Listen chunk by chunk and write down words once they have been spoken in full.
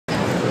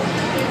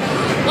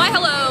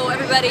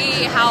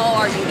everybody. How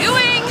are you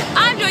doing?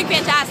 I'm doing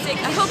fantastic.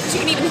 I hope that you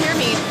can even hear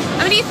me.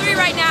 I'm at E3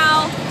 right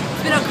now.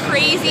 It's been a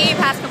crazy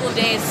past couple of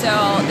days, so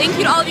thank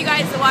you to all of you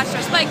guys that watched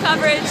our Spike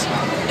coverage.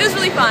 It was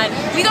really fun.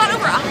 We got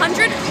over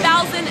 100,000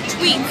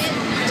 tweets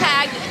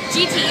tagged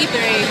GTE3,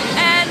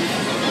 and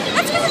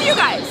that's because of you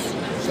guys.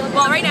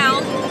 Well, right now,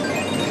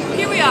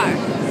 here we are.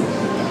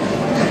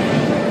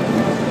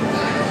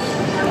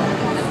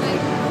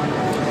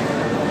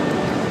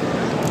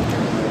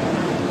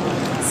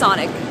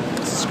 Sonic.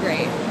 This is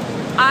great.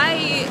 I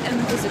am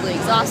physically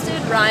exhausted.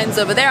 Ryan's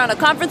over there on a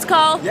conference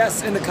call.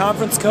 Yes, and the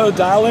conference code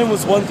dial-in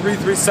was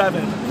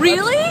 1337.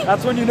 Really?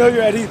 That's when you know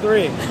you're at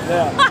E3.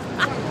 Yeah.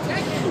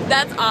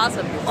 That's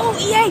awesome. Oh,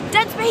 EA,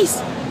 Dead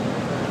Space.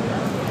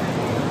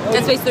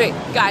 Dead Space 3.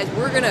 Guys,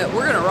 we're gonna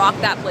rock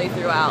that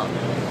playthrough out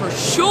for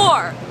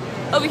sure.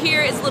 Over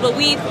here is a little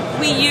Wii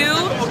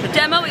U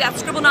demo. We got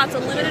Scribblenauts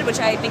Unlimited, which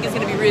I think is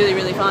gonna be really,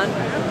 really fun.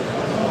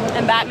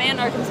 And Batman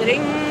Arkham City.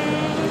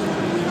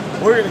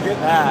 We're gonna get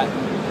that.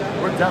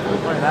 We're definitely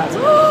playing that.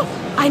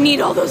 I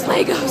need all those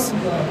Legos.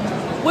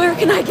 Where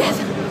can I get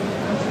them?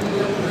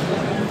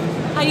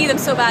 I need them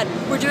so bad.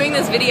 We're doing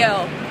this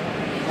video.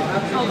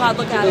 Oh God,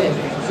 look at it.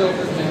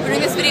 We're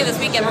doing this video this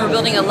weekend. We're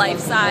building a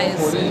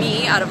life-size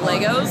me out of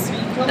Legos.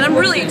 And I'm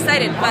really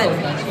excited, but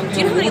do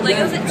you know how many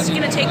Legos it's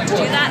gonna take to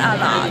do that?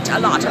 A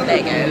lot of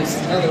Legos.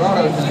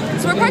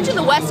 So we're parked in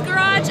the West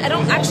Garage. I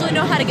don't actually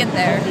know how to get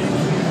there.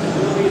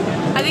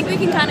 I think we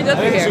can kind of go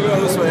through here.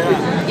 Go this way,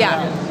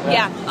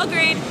 Yeah,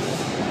 agreed.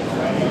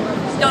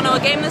 Don't know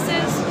what game this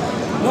is?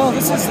 No,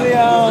 this is the.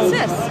 What's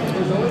this?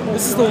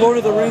 This is the Lord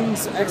of the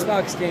Rings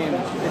Xbox game.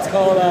 It's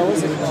called.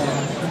 What's it called?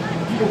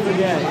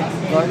 Yeah,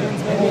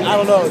 Guardians maybe. I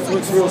don't know. It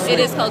looks real sweet. It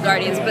is called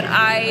Guardians, but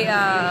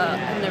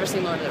I've never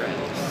seen Lord of the Rings.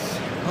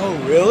 Oh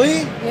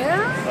really?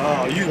 Yeah.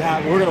 Oh, you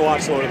have. We're gonna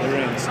watch Lord of the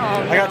Rings. Oh,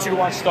 I got you to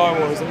watch Star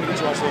Wars. Let me get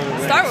you to watch Lord of the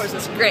Rings. Star Wars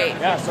is great.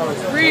 Yeah, Star Wars.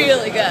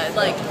 Really good.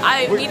 Like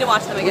I need to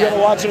watch them We're again.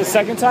 gonna watch it a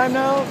second time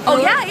now. Oh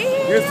yeah.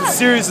 Because the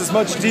series is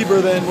much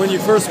deeper than when you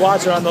first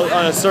watch it on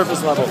a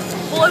surface level.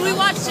 Well, and we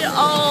watched it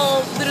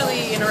all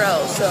literally in a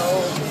row, so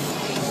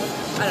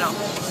I don't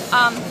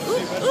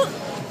know.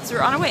 So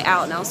we're on our way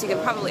out now, so you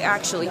can probably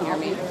actually hear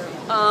me.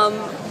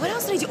 What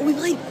else did I do? Oh,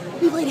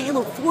 we played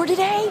Halo 4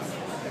 today.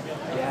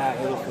 Yeah,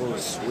 Halo 4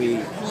 was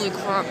sweet. Holy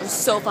crap, it was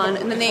so fun.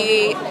 And then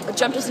they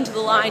jumped us into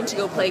the line to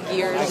go play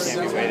Gears. I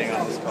can't be waiting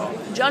on this call.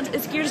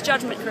 It's Gears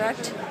Judgment,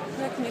 correct?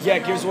 Yeah,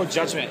 Gears of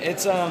Judgment.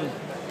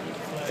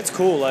 It's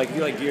cool. Like if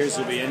you like Gears,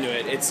 you'll be into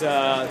it. It's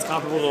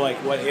comparable to like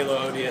what Halo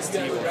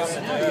ODST was.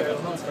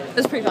 It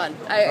was pretty fun.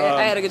 I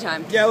had a good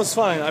time. Yeah, it was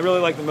fun. I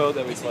really liked the mode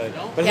that we played.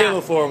 But Yeah.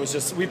 Halo 4 was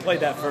just, we played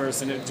that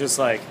first, and it just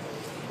like,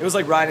 it was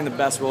like riding the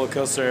best roller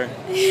coaster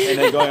and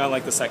then going on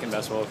like the second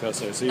best roller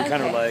coaster. So you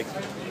kind of like,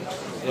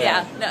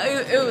 Yeah, no,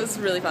 it was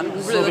really fun.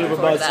 I'm really looking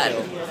forward to that.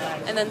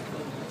 And then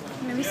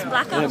maybe some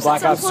Black Ops. and then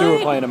Black Ops 2 we're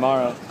playing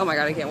tomorrow. Oh my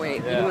God, I can't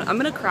wait. Yeah. I'm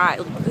gonna cry.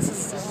 This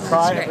is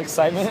Cry great. of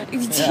excitement.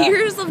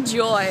 Tears of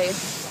joy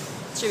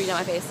streaming down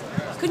my face.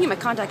 Couldn't get my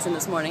contacts in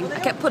this morning. I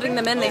kept putting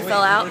them in, they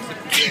fell out.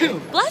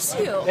 Bless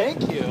you.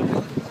 Thank you.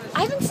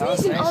 I haven't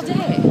sneezed in all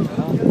day.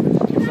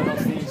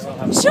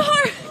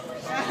 Sure.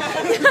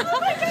 Oh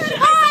my God.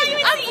 Hi,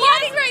 I'm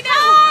vlogging right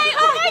now. Hi.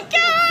 Oh my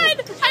God.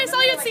 I saw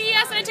you at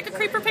CES and I took a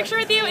creeper picture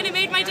with you and it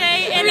made my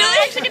day. And now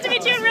I actually get to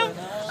meet you in real.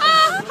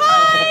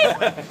 Hi!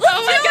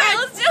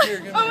 Let's do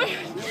it. Oh my God.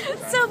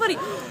 It's so funny.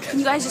 Can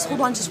you guys just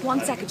hold on just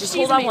 1 second? Just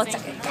hold on 1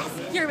 second.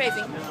 You're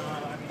amazing.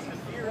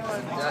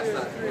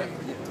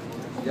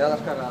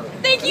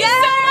 Thank you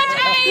so much,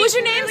 Ace. What's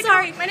your name?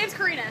 Sorry. My name's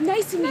Karina.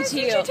 Nice to meet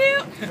you. You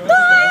too.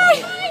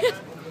 Bye.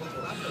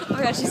 Oh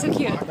my gosh, she's so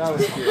cute. That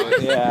was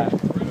cute. Yeah.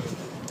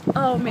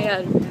 Oh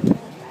man.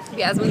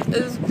 Yeah,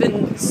 it's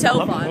been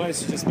so fun.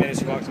 Noise just managed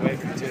to walk away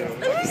from you too.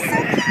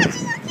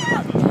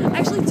 I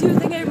actually do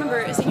think I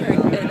remember seeing her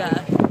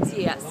at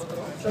CES.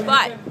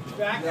 But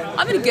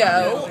I'm gonna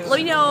go. Let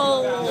me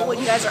know what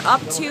you guys are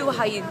up to,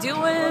 how you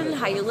doing,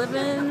 how you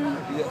living.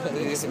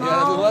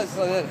 Small.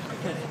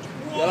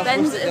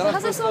 Benz,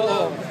 how's that song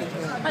go?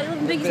 I live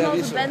in Biggie Smalls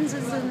with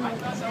Benzes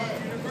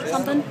and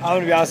something. I'm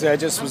gonna be honest with you, I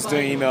just was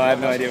doing email. I have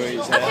no idea what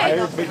you said. Okay. I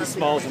heard Biggie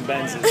Smalls and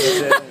Benzes.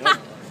 That's it.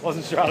 I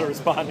wasn't sure how to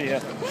respond to you.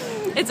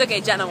 It's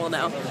okay, Jenna will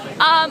know.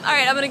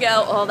 Alright, I'm gonna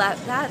go. Oh,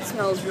 that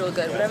smells real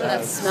good. Whatever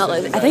that smell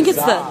is. I think it's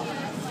I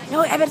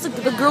bet it's like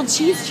the grilled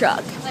cheese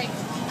truck.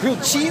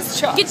 Grilled cheese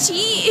truck. Get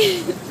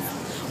cheese!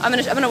 I'm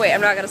gonna wait.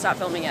 I'm not gonna stop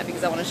filming yet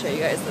because I want to show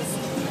you guys this.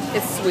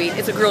 It's sweet.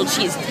 It's a grilled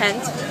cheese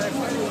tent.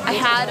 I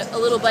had a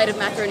little bite of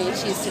macaroni and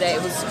cheese today.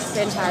 It was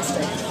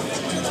fantastic.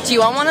 Do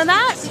you want one of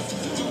that?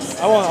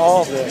 I want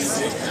all of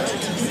this. Me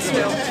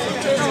too.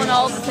 I want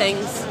all the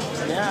things.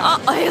 Yeah.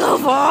 Oh, Halo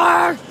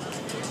 4!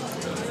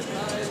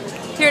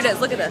 Here it is.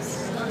 Look at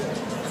this.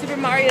 Super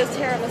Mario's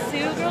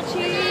tiramisu grilled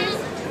cheese.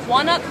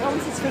 One-up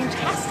ones is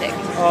fantastic.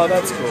 Oh,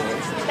 that's cool.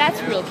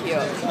 That's real cute.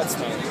 That's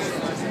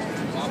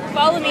nice.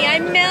 Follow me.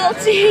 I'm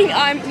melting.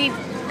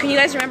 Can you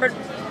guys remember?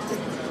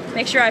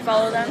 Make sure I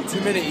follow them.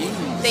 2 minute E's.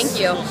 Thank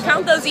you.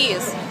 Count those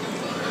E's.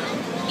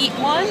 Eat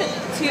 1,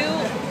 2,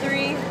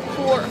 3,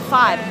 4,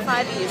 5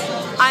 of these.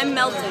 I'm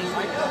melting.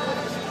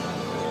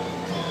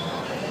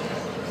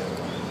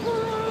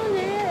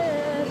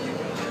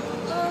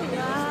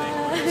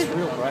 It's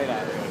real bright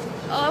out here.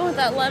 Oh, I want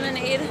that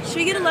lemonade. Should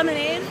we get a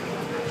lemonade?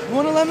 You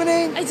want a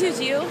lemonade? I do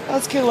you?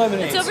 Let's get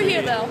lemonade. It's over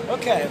here, though.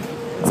 Okay.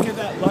 Let's get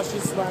that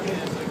luscious lemon.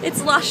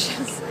 It's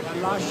luscious. A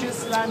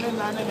luscious lemon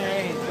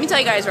lemonade. Let me tell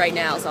you guys right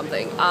now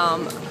something.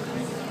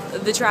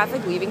 The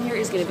traffic leaving here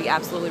is going to be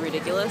absolutely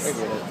ridiculous. I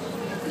get it.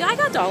 Yeah, I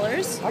got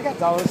dollars. I got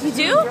dollars. You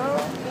do?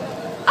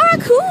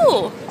 Alright,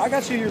 cool. I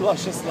got you your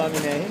luscious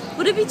lemonade.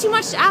 Would it be too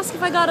much to ask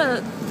if I got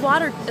a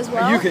water as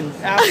well? You can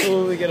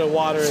absolutely get a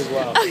water as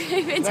well.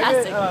 Okay,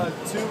 fantastic. Can I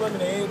get 2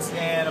 lemonades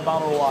and a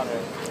bottle of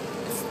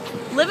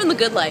water? Living the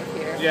good life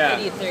here. Yeah, at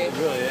E3. it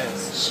really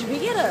is. Should we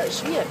get a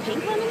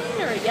pink lemonade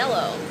or a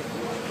yellow?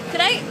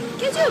 Could I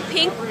get you a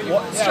pink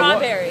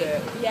strawberry?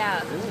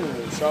 Yeah.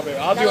 Ooh, strawberry.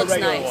 I'll That do a looks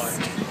regular nice.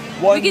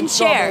 one. We can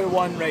strawberry, share.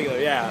 1 regular,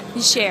 yeah.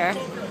 You share.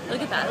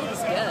 Look at that. It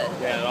looks good.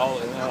 Yeah,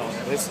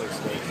 this looks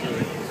great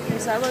too.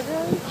 Does that look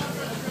good?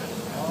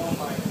 Oh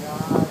my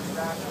god,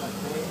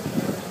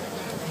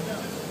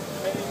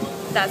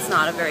 That's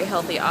not a very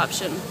healthy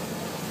option.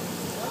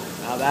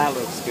 now that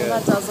looks good.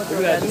 That does look real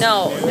good.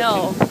 No.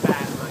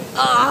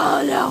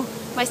 Oh no.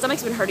 My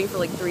stomach's been hurting for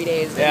like 3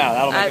 days. Yeah,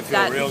 that'll make it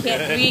feel real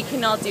good. We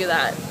cannot do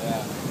that.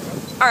 Yeah.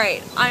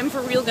 Alright, I'm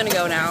for real gonna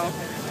go now.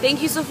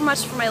 Thank you so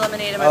much for my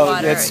lemonade and my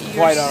water. It's You're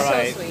quite so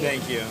alright. sweet.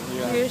 Thank you.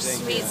 Yeah, You're a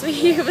thank sweet, you. sweet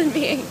human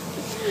being.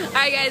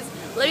 Alright guys,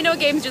 let me know what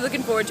games you're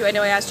looking forward to. I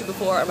know I asked you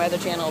before on my other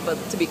channel, but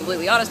to be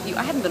completely honest with you,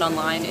 I haven't been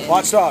online in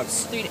Watch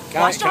Dogs. 3 days.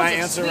 Can I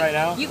answer right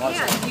now? You Watch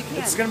can, Dogs. you can.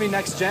 It's gonna be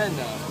next gen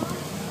though.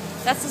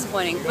 That's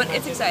disappointing, but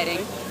it's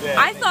exciting. Yeah.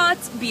 I thought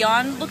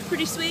Beyond looked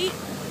pretty sweet,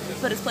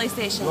 but it's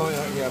PlayStation.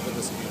 Yeah, put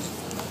this in here.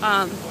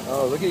 Um,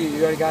 Oh, look at you!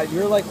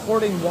 You're like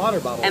hoarding water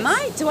bottles. am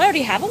I? Do I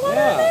already have a water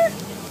Yeah. in there?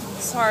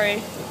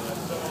 Sorry.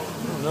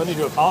 No need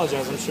to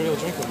apologize. I'm sure you'll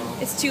drink them all.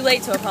 It's too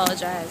late to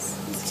apologize.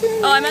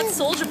 Oh, I met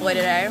Soulja Boy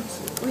today.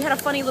 We had a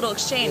funny little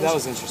exchange. That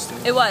was interesting.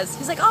 It was.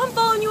 He's like, oh, I'm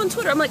following you on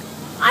Twitter. I'm like,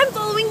 I'm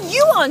following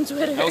you on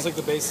Twitter. That was like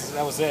the basis.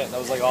 That was it. That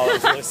was like all that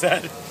was really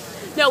said.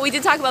 No, we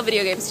did talk about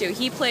video games too.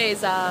 He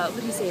plays, what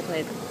did he say he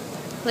played?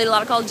 Played a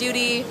lot of Call of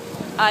Duty.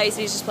 He said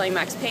he's just playing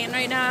Max Payne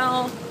right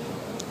now.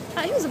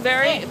 He was a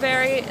very,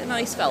 very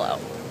nice fellow.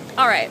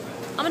 All right,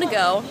 I'm gonna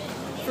go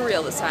for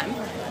real this time.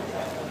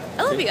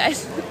 I love you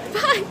guys.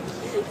 Bye.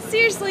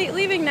 Seriously,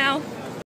 leaving now.